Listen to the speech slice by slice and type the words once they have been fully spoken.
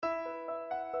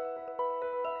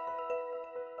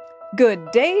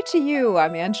Good day to you.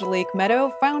 I'm Angelique Meadow,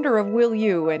 founder of Will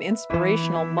You, an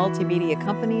inspirational multimedia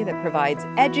company that provides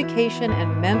education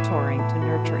and mentoring to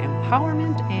nurture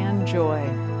empowerment and joy.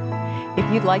 If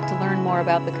you'd like to learn more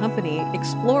about the company,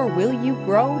 explore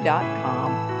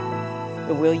willyougrow.com.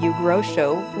 The Will You Grow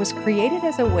Show was created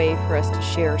as a way for us to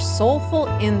share soulful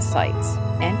insights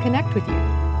and connect with you.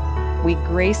 We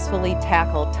gracefully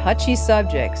tackle touchy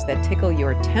subjects that tickle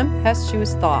your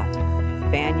tempestuous thought,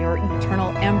 fan your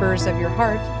eternal embers of your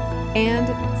heart, and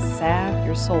salve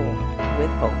your soul with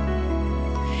hope.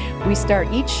 We start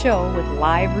each show with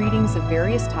live readings of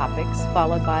various topics,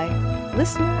 followed by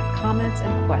listener comments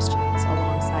and questions,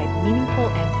 alongside meaningful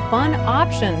and fun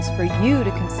options for you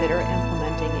to consider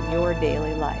implementing in your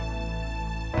daily life.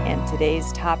 And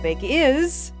today's topic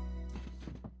is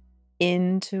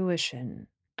intuition.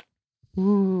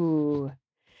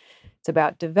 It's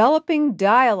about developing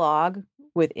dialogue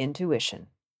with intuition.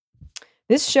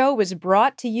 This show was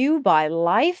brought to you by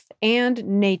life and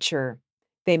nature.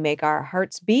 They make our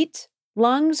hearts beat,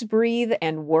 lungs breathe,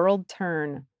 and world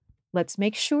turn. Let's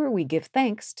make sure we give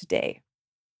thanks today.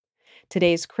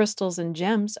 Today's crystals and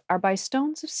gems are by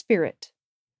Stones of Spirit.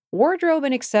 Wardrobe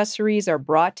and accessories are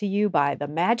brought to you by The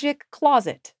Magic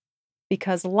Closet.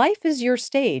 Because life is your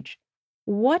stage.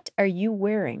 What are you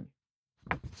wearing?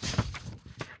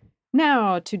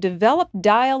 Now, to develop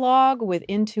dialogue with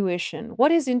intuition. What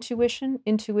is intuition?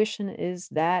 Intuition is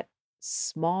that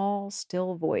small,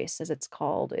 still voice, as it's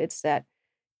called. It's that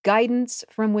guidance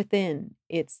from within.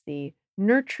 It's the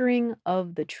nurturing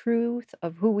of the truth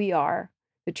of who we are,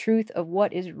 the truth of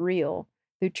what is real,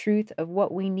 the truth of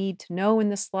what we need to know in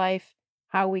this life,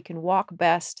 how we can walk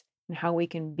best, and how we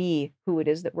can be who it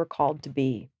is that we're called to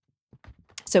be.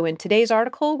 So in today's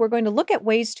article, we're going to look at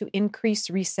ways to increase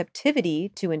receptivity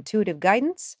to intuitive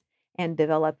guidance and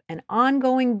develop an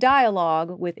ongoing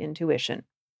dialogue with intuition.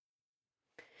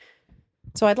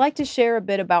 So I'd like to share a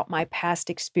bit about my past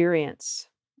experience.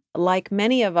 Like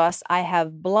many of us, I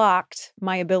have blocked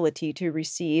my ability to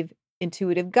receive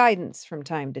intuitive guidance from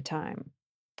time to time.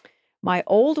 My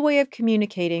old way of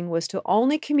communicating was to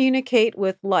only communicate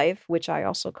with life, which I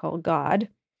also call God,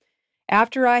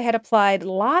 after I had applied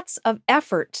lots of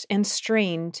effort and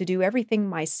strain to do everything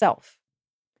myself,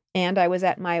 and I was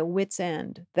at my wit's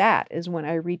end. That is when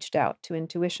I reached out to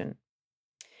intuition.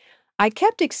 I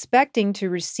kept expecting to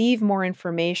receive more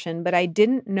information, but I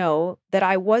didn't know that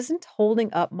I wasn't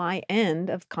holding up my end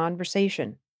of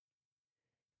conversation.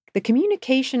 The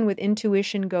communication with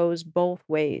intuition goes both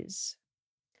ways.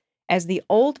 As the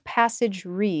old passage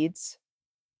reads,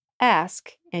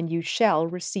 "Ask and you shall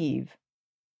receive."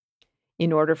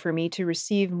 In order for me to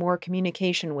receive more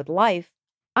communication with life,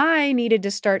 I needed to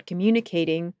start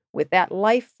communicating with that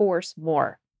life force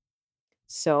more.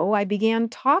 So I began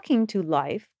talking to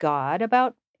life, God,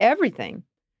 about everything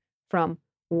from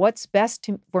what's best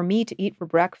for me to eat for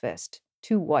breakfast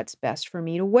to what's best for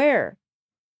me to wear.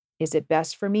 Is it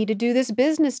best for me to do this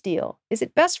business deal? Is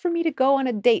it best for me to go on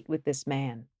a date with this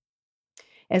man?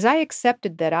 As I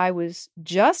accepted that I was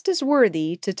just as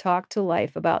worthy to talk to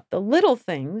life about the little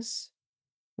things,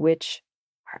 which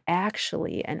are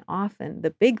actually and often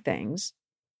the big things,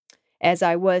 as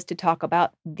I was to talk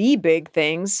about the big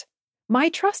things, my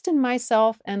trust in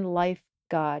myself and life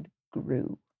God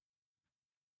grew.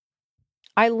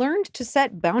 I learned to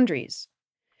set boundaries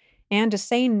and to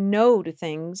say no to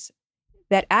things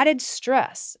that added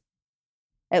stress,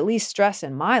 at least stress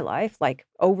in my life, like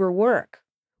overwork,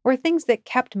 or things that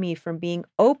kept me from being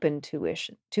open to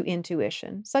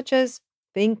intuition, such as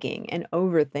thinking and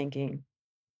overthinking.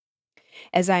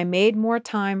 As I made more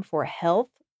time for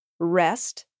health,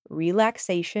 rest,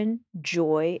 relaxation,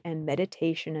 joy, and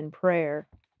meditation and prayer,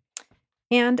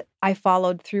 and I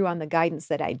followed through on the guidance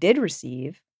that I did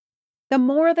receive, the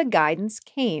more the guidance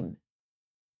came.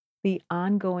 The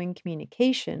ongoing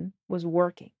communication was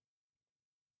working.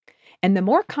 And the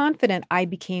more confident I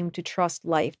became to trust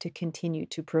life to continue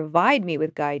to provide me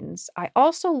with guidance, I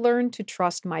also learned to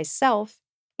trust myself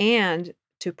and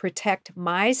to protect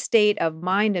my state of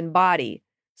mind and body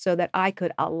so that I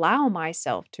could allow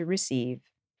myself to receive.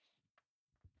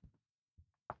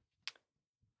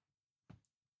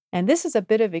 And this is a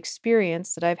bit of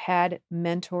experience that I've had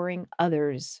mentoring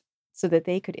others so that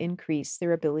they could increase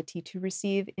their ability to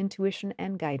receive intuition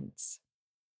and guidance.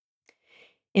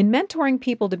 In mentoring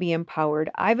people to be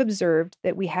empowered, I've observed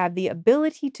that we have the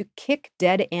ability to kick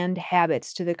dead-end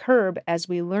habits to the curb as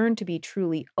we learn to be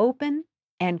truly open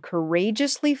and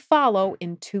courageously follow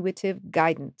intuitive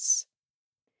guidance.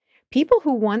 People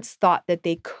who once thought that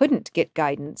they couldn't get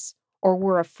guidance or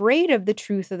were afraid of the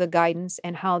truth of the guidance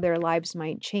and how their lives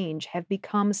might change have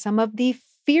become some of the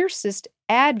fiercest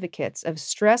advocates of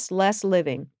stress-less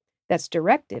living that's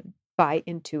directed by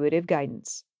intuitive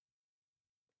guidance.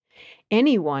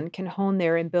 Anyone can hone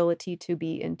their ability to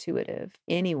be intuitive.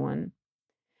 Anyone.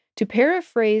 To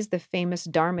paraphrase the famous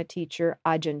Dharma teacher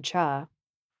Ajahn Chah,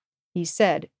 he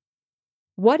said,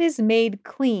 "What is made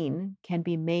clean can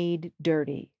be made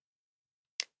dirty.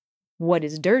 What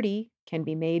is dirty can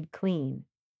be made clean.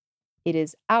 It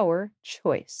is our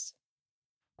choice."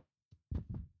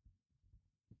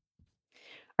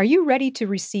 Are you ready to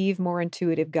receive more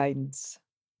intuitive guidance?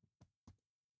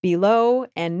 Below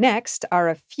and next are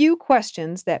a few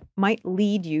questions that might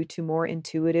lead you to more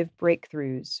intuitive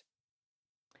breakthroughs.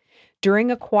 During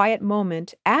a quiet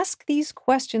moment, ask these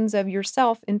questions of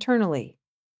yourself internally,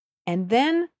 and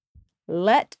then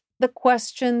let the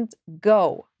questions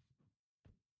go.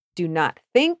 Do not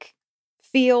think,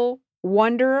 feel,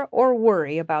 wonder, or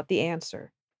worry about the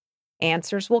answer.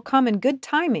 Answers will come in good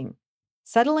timing,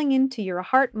 settling into your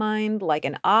heart mind like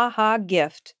an aha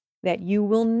gift that you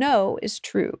will know is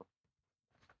true.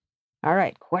 All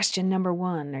right, question number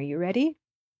 1. Are you ready?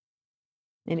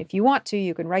 And if you want to,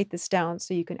 you can write this down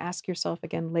so you can ask yourself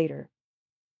again later.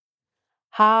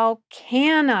 How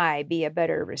can I be a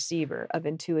better receiver of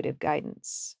intuitive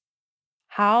guidance?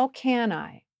 How can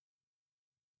I?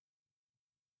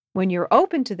 When you're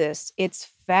open to this, it's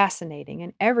fascinating,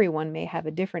 and everyone may have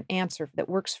a different answer that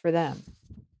works for them.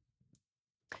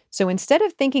 So instead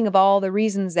of thinking of all the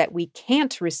reasons that we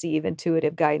can't receive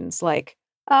intuitive guidance, like,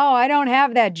 oh, I don't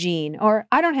have that gene, or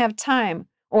I don't have time,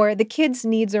 or the kids'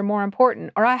 needs are more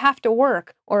important, or I have to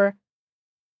work, or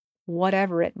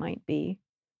whatever it might be,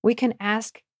 we can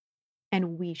ask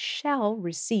and we shall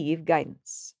receive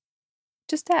guidance.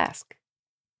 Just ask.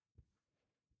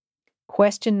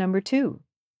 Question number 2.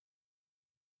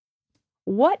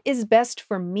 What is best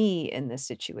for me in this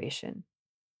situation?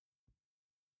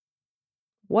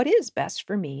 What is best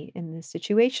for me in this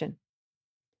situation?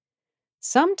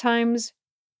 Sometimes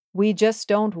we just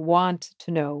don't want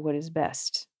to know what is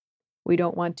best. We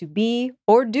don't want to be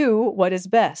or do what is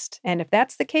best. And if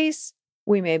that's the case,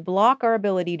 we may block our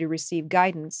ability to receive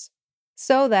guidance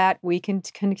so that we can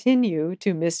continue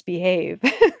to misbehave.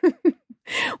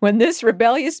 When this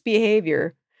rebellious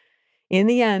behavior in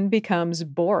the end becomes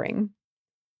boring,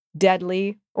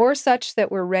 deadly, or such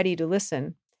that we're ready to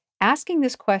listen, asking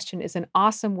this question is an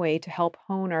awesome way to help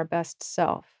hone our best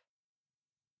self.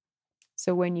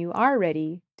 So when you are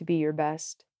ready to be your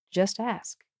best, just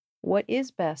ask, what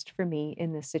is best for me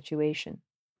in this situation?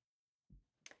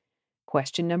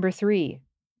 Question number 3.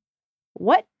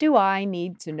 What do I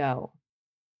need to know?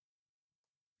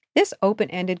 This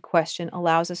open-ended question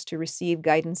allows us to receive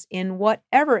guidance in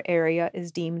whatever area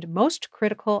is deemed most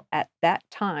critical at that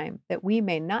time that we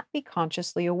may not be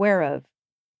consciously aware of.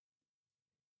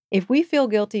 If we feel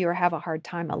guilty or have a hard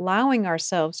time allowing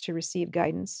ourselves to receive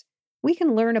guidance, we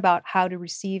can learn about how to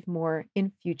receive more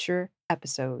in future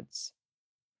episodes.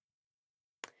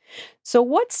 So,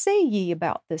 what say ye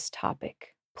about this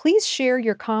topic? Please share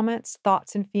your comments,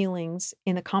 thoughts, and feelings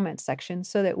in the comments section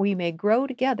so that we may grow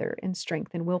together in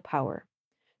strength and willpower.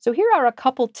 So here are a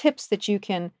couple tips that you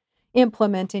can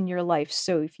implement in your life.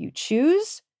 So if you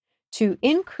choose to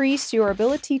increase your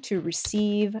ability to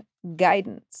receive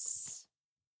guidance.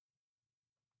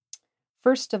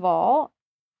 First of all,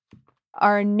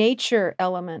 our nature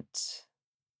element,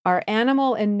 our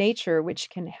animal in nature, which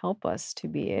can help us to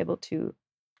be able to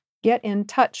get in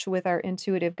touch with our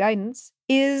intuitive guidance,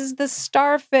 is the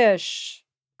starfish.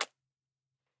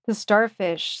 The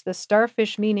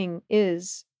starfish meaning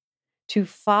is to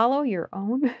follow your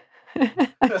own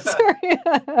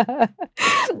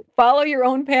follow your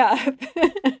own path.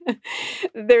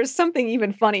 There's something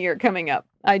even funnier coming up.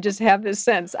 I just have this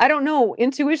sense. I don't know.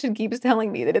 Intuition keeps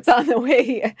telling me that it's on the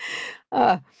way.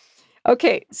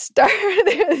 Okay,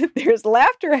 there's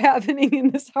laughter happening in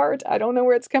this heart. I don't know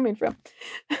where it's coming from.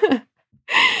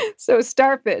 So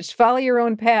starfish, follow your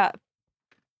own path.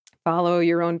 Follow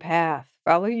your own path.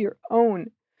 Follow your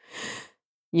own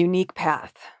unique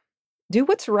path. Do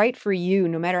what's right for you,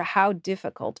 no matter how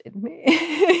difficult it may.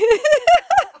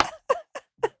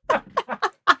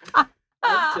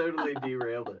 I totally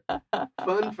derailed it.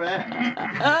 Fun fact.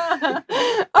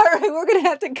 All right, we're going to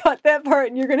have to cut that part,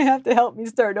 and you're going to have to help me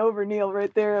start over, Neil,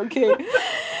 right there, okay?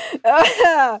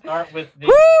 Start with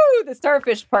the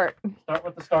starfish part. Start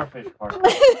with the starfish part.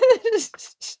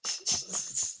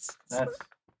 That's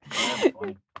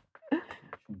funny.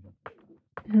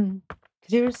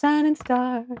 Because you're a shining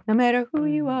star, no matter who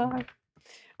you are.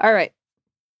 All right.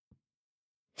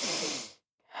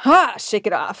 Shake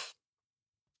it off.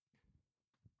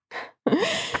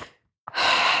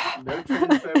 No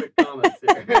transphobic comments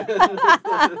here.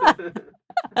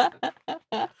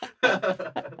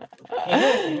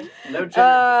 No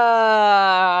gender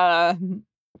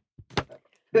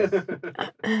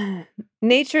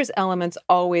Nature's elements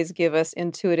always give us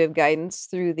intuitive guidance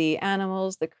through the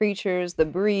animals, the creatures, the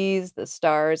breeze, the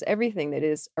stars, everything that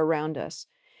is around us.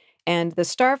 And the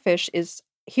starfish is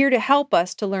here to help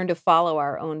us to learn to follow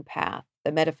our own path.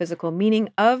 The metaphysical meaning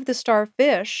of the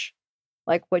starfish,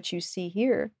 like what you see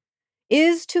here,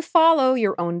 is to follow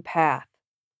your own path,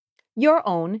 your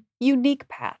own unique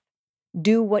path.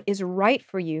 Do what is right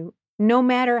for you, no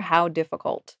matter how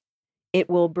difficult. It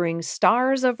will bring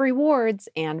stars of rewards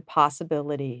and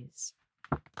possibilities.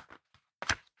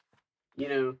 You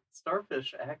know,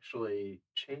 starfish actually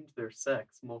change their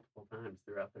sex multiple times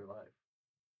throughout their life.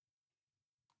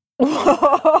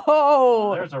 Whoa!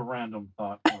 Oh, there's a random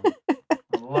thought. I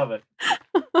love it.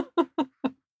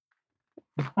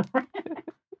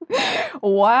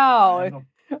 Wow. Random.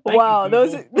 Wow, you,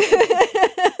 those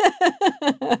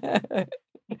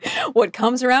what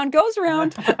comes around goes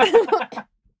around.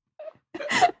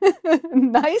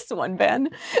 Nice one, Ben.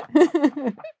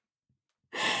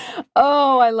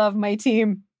 Oh, I love my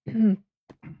team.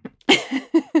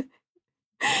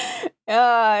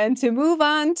 And to move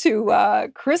on to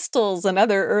crystals and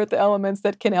other earth elements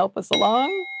that can help us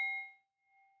along.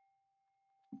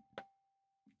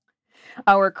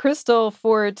 Our crystal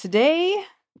for today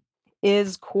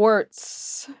is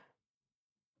quartz.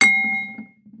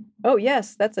 Oh,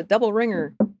 yes, that's a double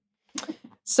ringer.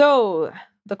 So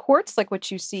the quartz, like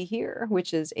what you see here,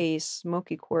 which is a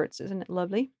smoky quartz, isn't it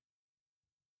lovely?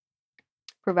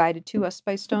 Provided to us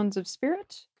by Stones of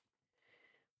Spirit.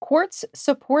 Quartz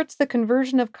supports the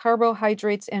conversion of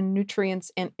carbohydrates and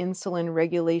nutrients and insulin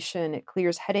regulation. It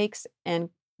clears headaches and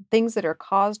things that are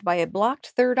caused by a blocked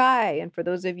third eye. And for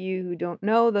those of you who don't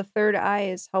know, the third eye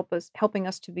is helping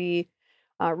us to be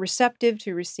receptive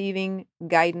to receiving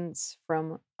guidance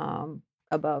from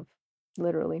above,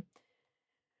 literally.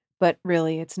 But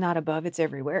really, it's not above, it's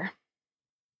everywhere.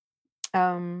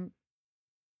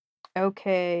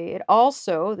 Okay,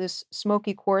 this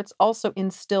smoky quartz also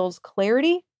instills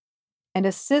clarity and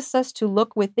assists us to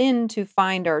look within to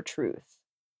find our truth.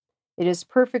 It is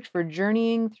perfect for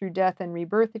journeying through death and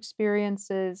rebirth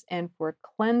experiences and for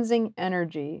cleansing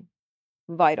energy.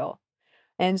 Vital.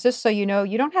 And just so you know,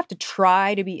 you don't have to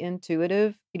try to be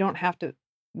intuitive. You don't have to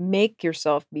make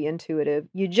yourself be intuitive.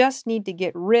 You just need to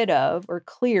get rid of or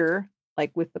clear,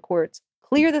 like with the quartz,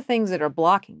 clear the things that are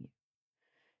blocking you.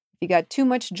 If you got too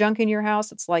much junk in your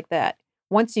house, it's like that.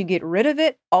 Once you get rid of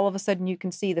it, all of a sudden you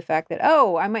can see the fact that,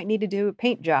 oh, I might need to do a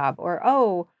paint job, or,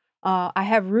 oh, I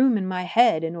have room in my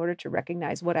head in order to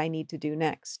recognize what I need to do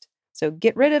next. So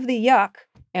get rid of the yuck,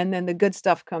 and then the good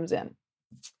stuff comes in.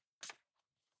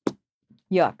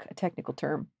 Yuck, a technical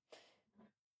term.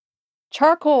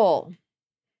 Charcoal.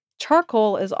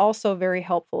 Charcoal is also very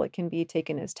helpful. It can be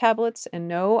taken as tablets. And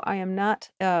no, I am not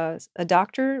a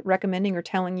doctor recommending or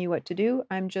telling you what to do.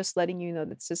 I'm just letting you know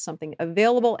that this is something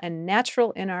available and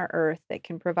natural in our earth that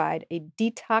can provide a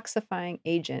detoxifying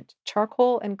agent.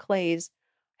 Charcoal and clays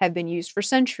have been used for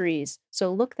centuries.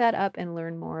 So look that up and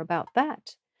learn more about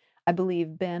that. I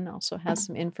believe Ben also has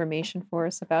some information for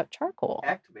us about charcoal.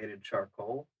 Activated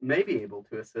charcoal may be able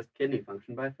to assist kidney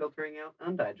function by filtering out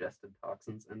undigested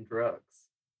toxins and drugs.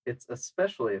 It's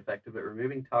especially effective at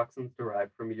removing toxins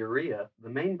derived from urea, the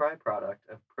main byproduct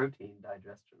of protein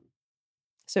digestion.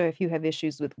 So if you have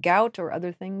issues with gout or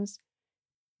other things,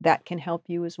 that can help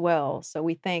you as well. So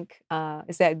we thank,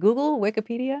 is that Google,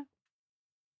 Wikipedia?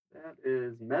 That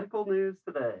is Medical News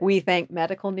Today. We thank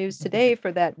Medical News Today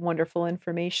for that wonderful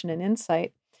information and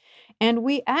insight. And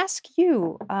we ask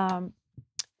you,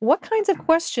 what kinds of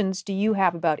questions do you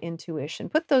have about intuition?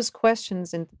 Put those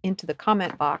questions into the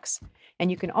comment box. And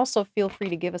you can also feel free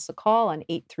to give us a call on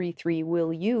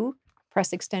 833-WILL-YOU.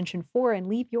 Press extension 4 and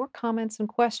leave your comments and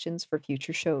questions for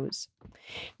future shows.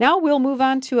 Now we'll move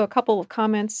on to a couple of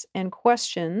comments and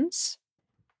questions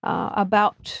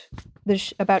about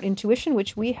intuition,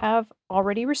 which we have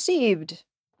already received.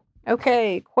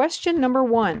 Okay, question number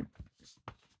 1.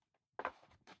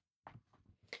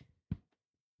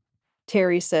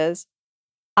 Terry says,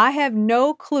 I have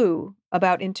no clue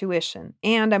about intuition,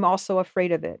 and I'm also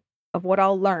afraid of it, of what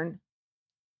I'll learn.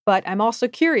 But I'm also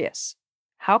curious.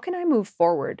 How can I move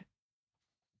forward?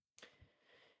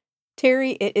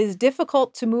 Terry, it is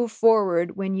difficult to move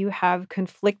forward when you have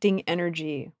conflicting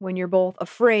energy, when you're both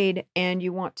afraid and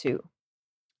you want to.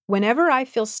 Whenever I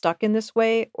feel stuck in this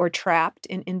way or trapped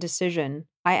in indecision,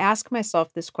 I ask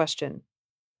myself this question.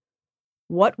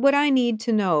 What would I need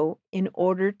to know in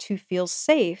order to feel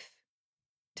safe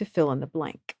to fill in the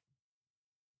blank.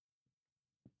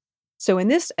 So in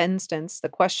this instance, the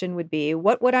question would be,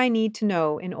 what would I need to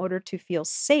know in order to feel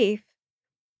safe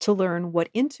to learn what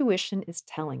intuition is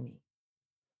telling me?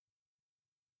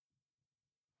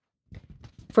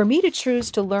 For me to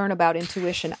choose to learn about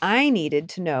intuition, I needed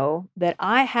to know that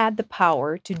I had the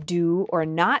power to do or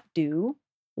not do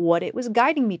what it was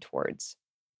guiding me towards.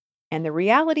 And the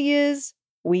reality is,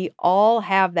 we all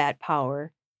have that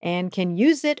power and can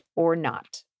use it or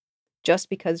not. Just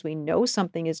because we know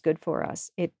something is good for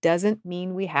us, it doesn't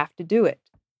mean we have to do it.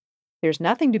 There's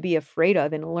nothing to be afraid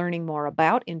of in learning more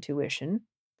about intuition.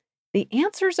 The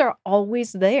answers are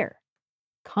always there,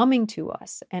 coming to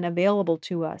us and available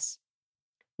to us.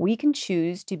 We can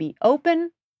choose to be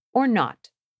open or not.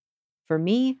 For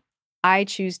me, I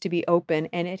choose to be open,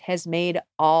 and it has made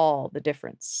all the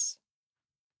difference.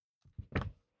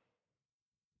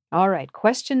 All right,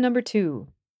 question number 2.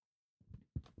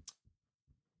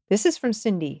 This is from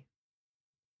Cindy.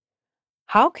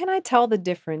 How can I tell the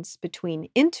difference between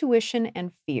intuition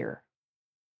and fear?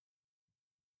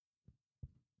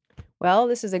 Well,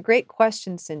 this is a great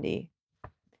question, Cindy.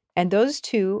 And those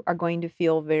two are going to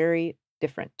feel very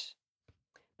different.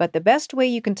 But the best way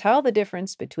you can tell the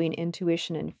difference between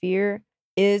intuition and fear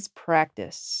is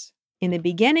practice. In the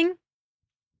beginning,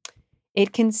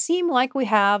 it can seem like we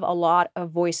have a lot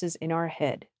of voices in our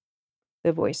head.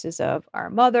 The voices of our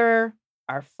mother,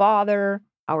 our father,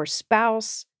 our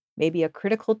spouse, maybe a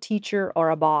critical teacher or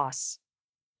a boss.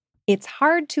 It's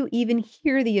hard to even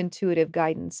hear the intuitive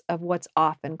guidance of what's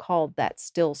often called that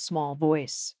still small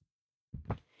voice.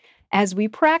 As we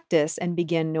practice and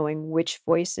begin knowing which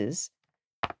voices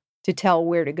to tell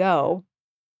where to go,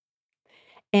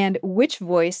 and which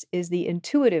voice is the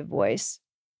intuitive voice,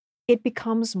 it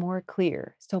becomes more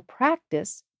clear. So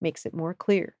practice makes it more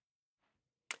clear.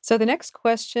 So the next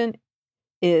question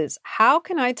is, how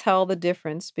can I tell the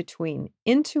difference between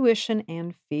intuition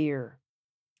and fear?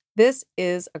 This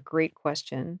is a great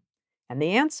question, and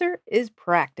the answer is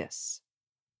practice.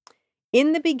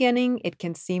 In the beginning, it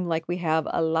can seem like we have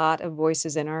a lot of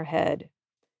voices in our head.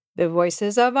 The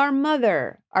voices of our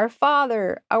mother, our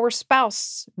father, our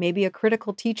spouse, maybe a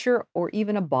critical teacher, or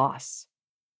even a boss.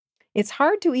 It's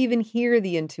hard to even hear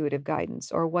the intuitive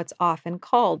guidance, or what's often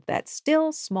called that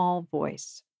still small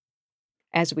voice.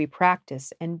 As we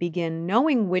practice and begin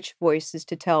knowing which voices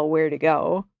to tell where to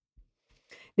go,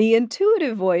 the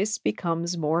intuitive voice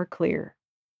becomes more clear.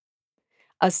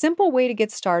 A simple way to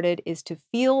get started is to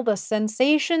feel the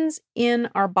sensations in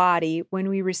our body when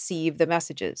we receive the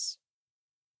messages.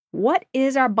 What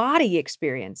is our body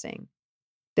experiencing?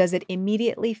 Does it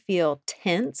immediately feel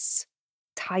tense,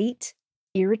 tight,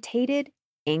 irritated,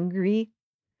 angry?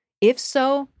 If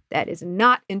so, that is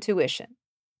not intuition.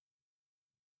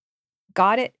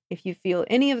 Got it? If you feel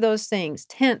any of those things,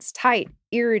 tense, tight,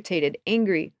 irritated,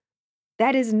 angry,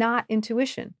 that is not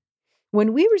intuition.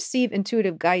 When we receive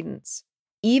intuitive guidance,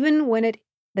 even when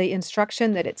the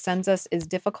instruction that it sends us is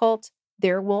difficult,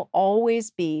 there will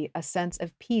always be a sense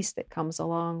of peace that comes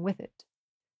along with it.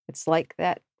 It's like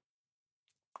that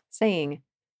saying,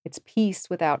 it's peace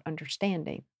without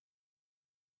understanding.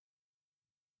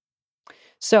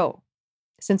 So,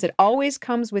 since it always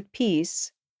comes with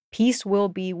peace, peace will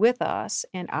be with us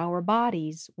and our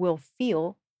bodies will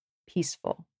feel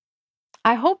peaceful.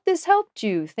 I hope this helped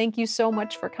you. Thank you so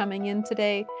much for coming in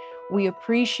today. We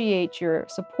appreciate your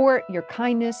support, your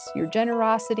kindness, your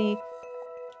generosity.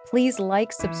 Please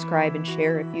like, subscribe, and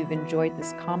share if you've enjoyed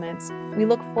this comments. We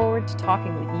look forward to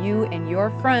talking with you and your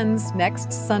friends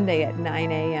next Sunday at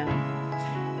 9 a.m.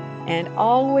 And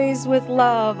always with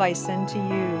love I send to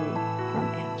you.